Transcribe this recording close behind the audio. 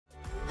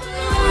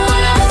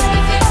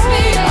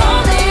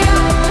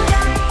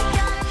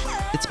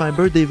my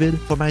birthday vid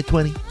for my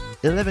 20.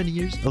 11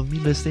 years of me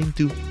listening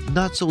to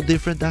not so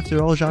different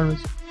after all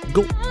genres.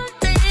 Go!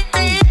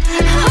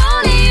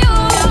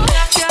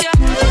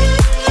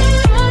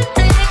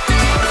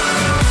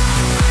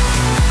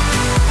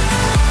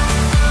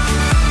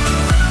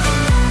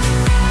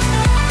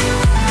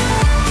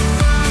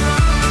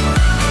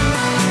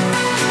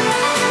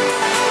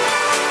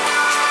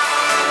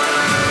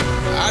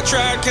 I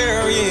tried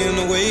carrying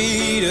the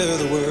weight of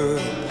the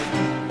world.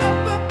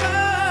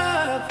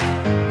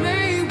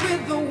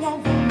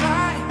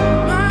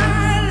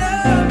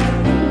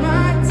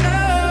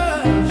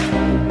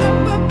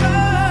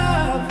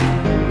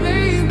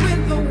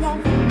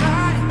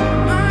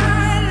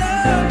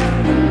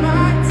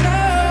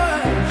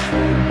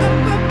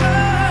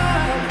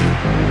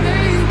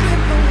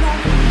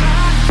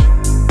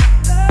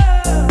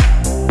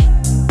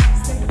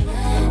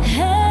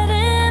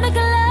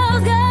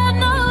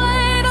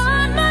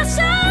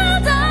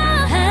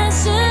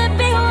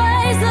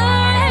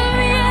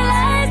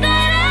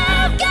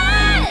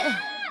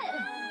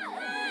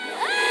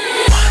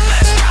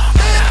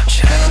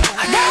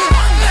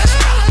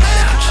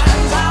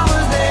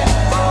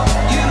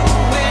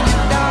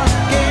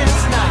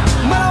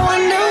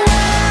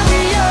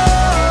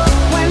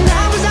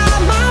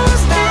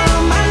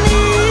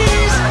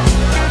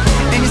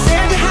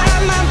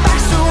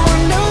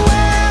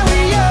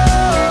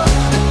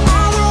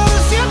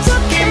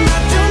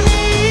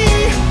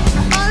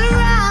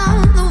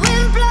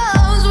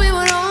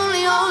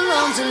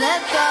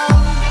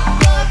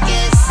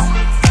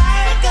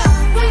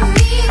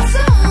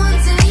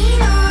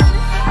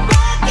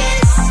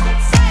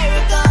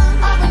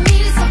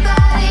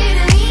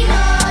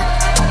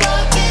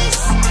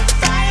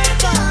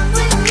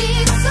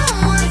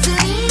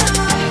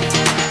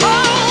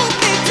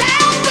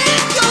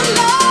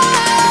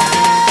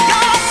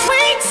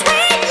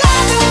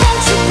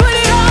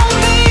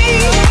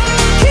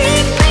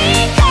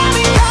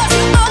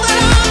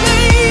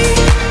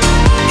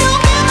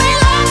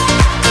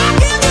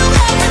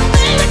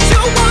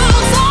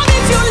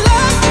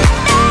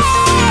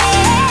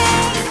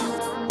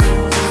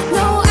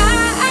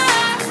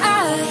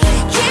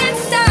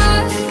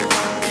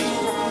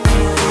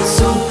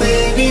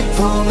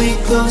 Pull me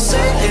closer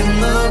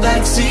in the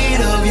backseat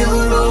of your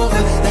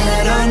Rover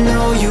that I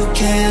know you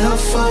can't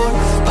afford.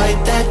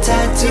 Bite that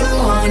tattoo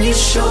on your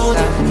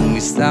shoulder. When we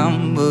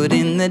stumbled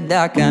in the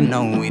dark, I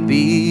know we'd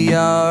be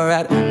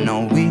alright. I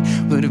know we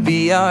would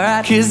be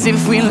alright. Cause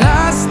if we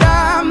lost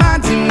our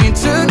minds and we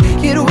took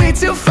it way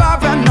too far,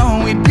 I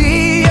know we'd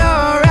be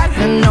alright.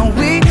 I know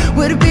we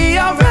would be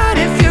alright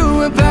if you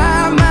were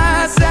by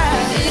my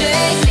side.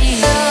 Take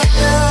me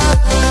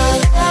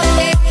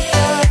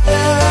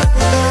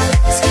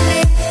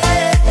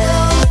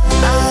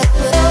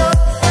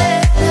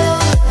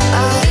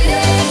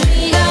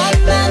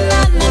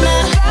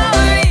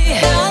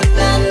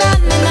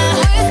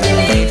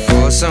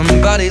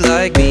somebody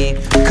like me,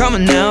 come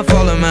on now,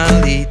 follow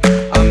my lead.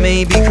 I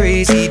may be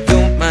crazy,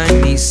 don't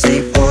mind me.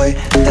 Say boy,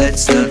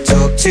 let's not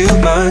talk too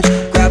much.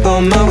 Grab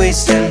on my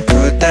waist and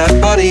put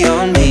that body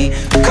on me.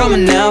 Come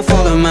on now,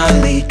 follow my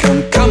lead.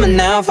 Come on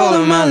now,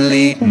 follow my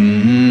lead.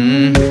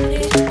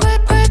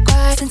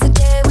 Since the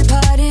day we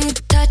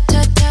parted,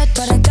 touch,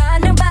 but I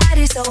got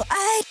nobody, so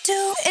I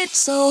do it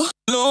so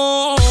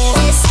low.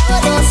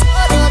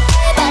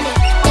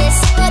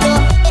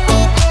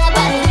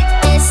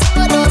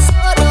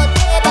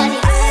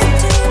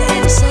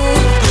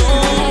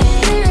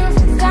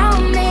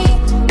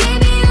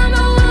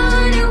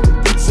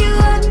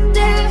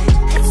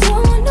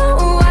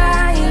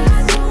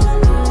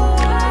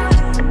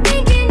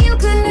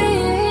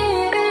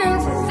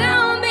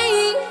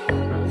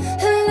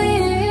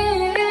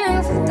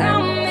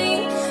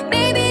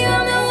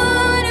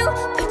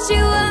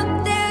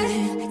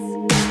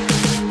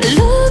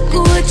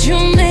 You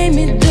made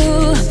me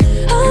do.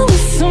 I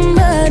was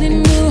somebody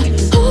new.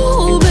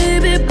 Oh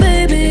baby,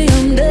 baby,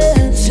 I'm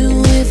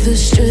dancing with a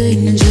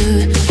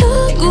stranger.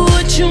 Look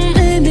what you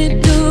made me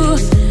do.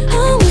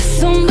 I was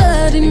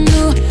somebody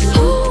new.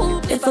 Oh,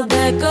 if I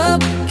back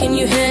up, can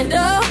you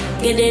handle?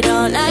 Get it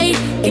all night,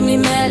 give me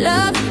mad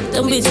love.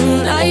 Don't be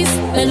too nice,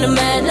 let the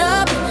man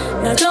up.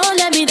 Now don't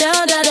let me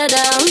down, down.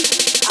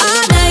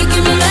 All night,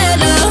 give me mad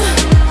love.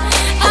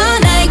 All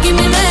night, give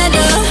me mad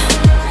love.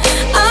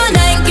 All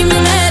night, give me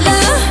mad love.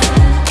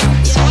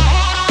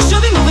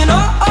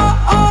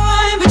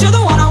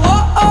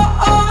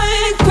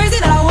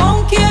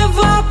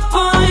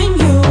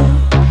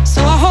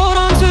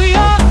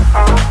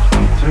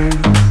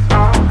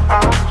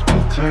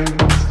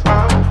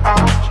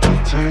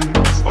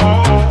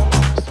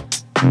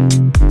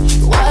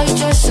 White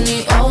dress in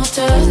the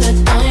altar, that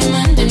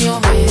diamond in your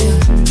ear.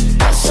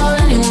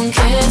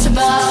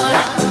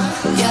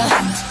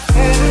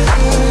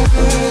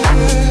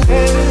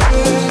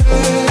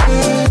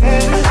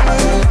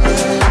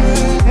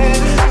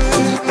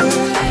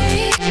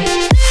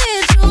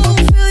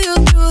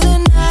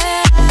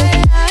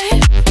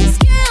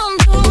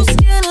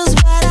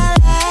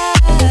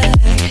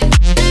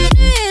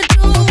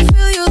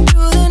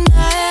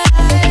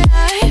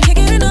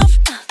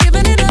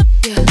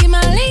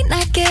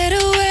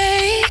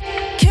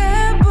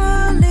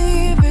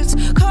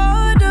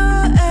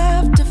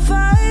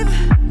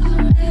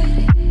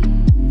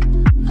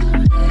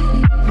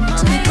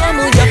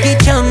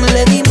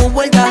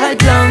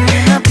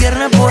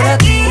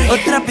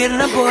 otra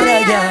pierna por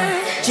allá.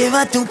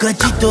 Llévate un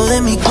cachito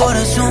de mi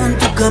corazón,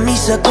 tu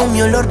camisa con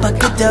mi olor pa'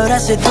 que te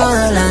abrace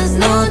toda la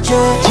noche.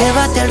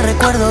 Llévate el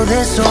recuerdo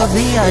de esos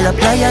días, la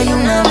playa y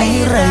una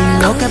birra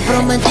y lo que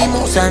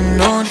prometimos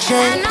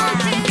anoche.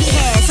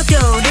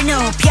 속도를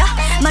높여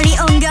멀리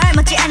온 걸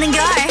멋지 않은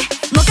걸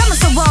뭐가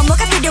무서워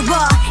뭐가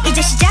두려워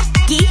이제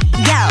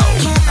시작이야.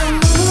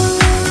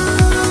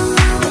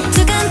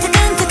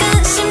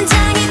 두근두근두근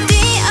심장이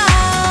뛰어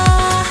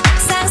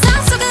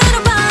상상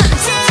속으로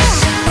번지.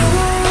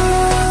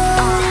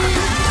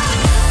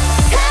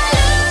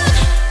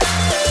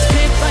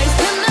 Big boys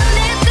come on 내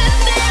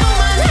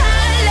뜻대로만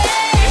할래.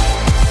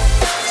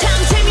 참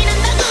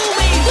재미난다고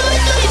we do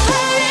it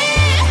party.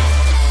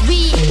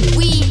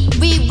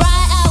 We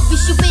ride out we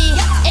should be.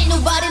 Ain't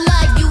nobody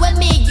like you and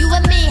me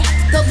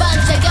더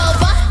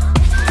반짝여봐.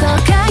 더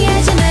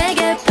강해져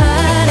내게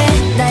바래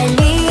날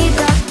믿어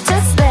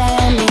just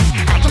let me.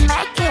 I can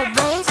make it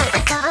blaze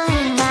it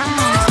covering my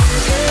mouth.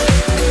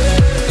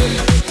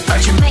 But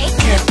you make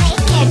it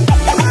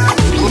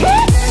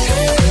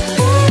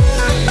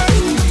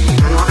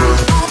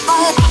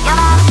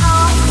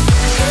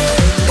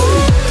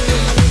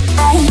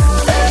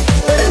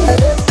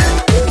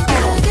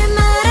그게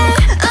말해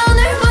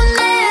오늘 보내.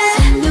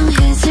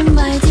 선명해진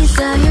my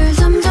desire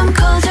점점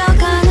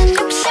커져가는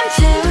욕심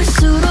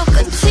채울수록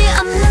끝이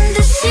없는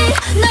듯이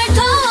날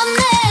더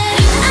원해.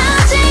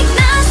 아직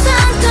낯선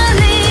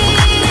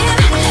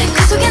떨림 그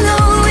속에 no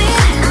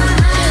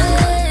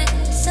it.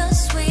 So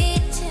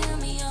sweet to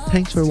me.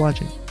 Thanks for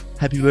watching.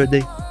 Happy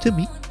birthday to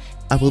me.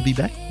 I will be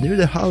back near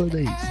the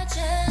holidays. I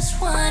just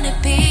wanna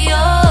be your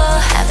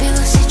happy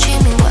lucid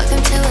dreaming.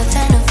 Welcome to a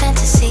final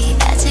fantasy.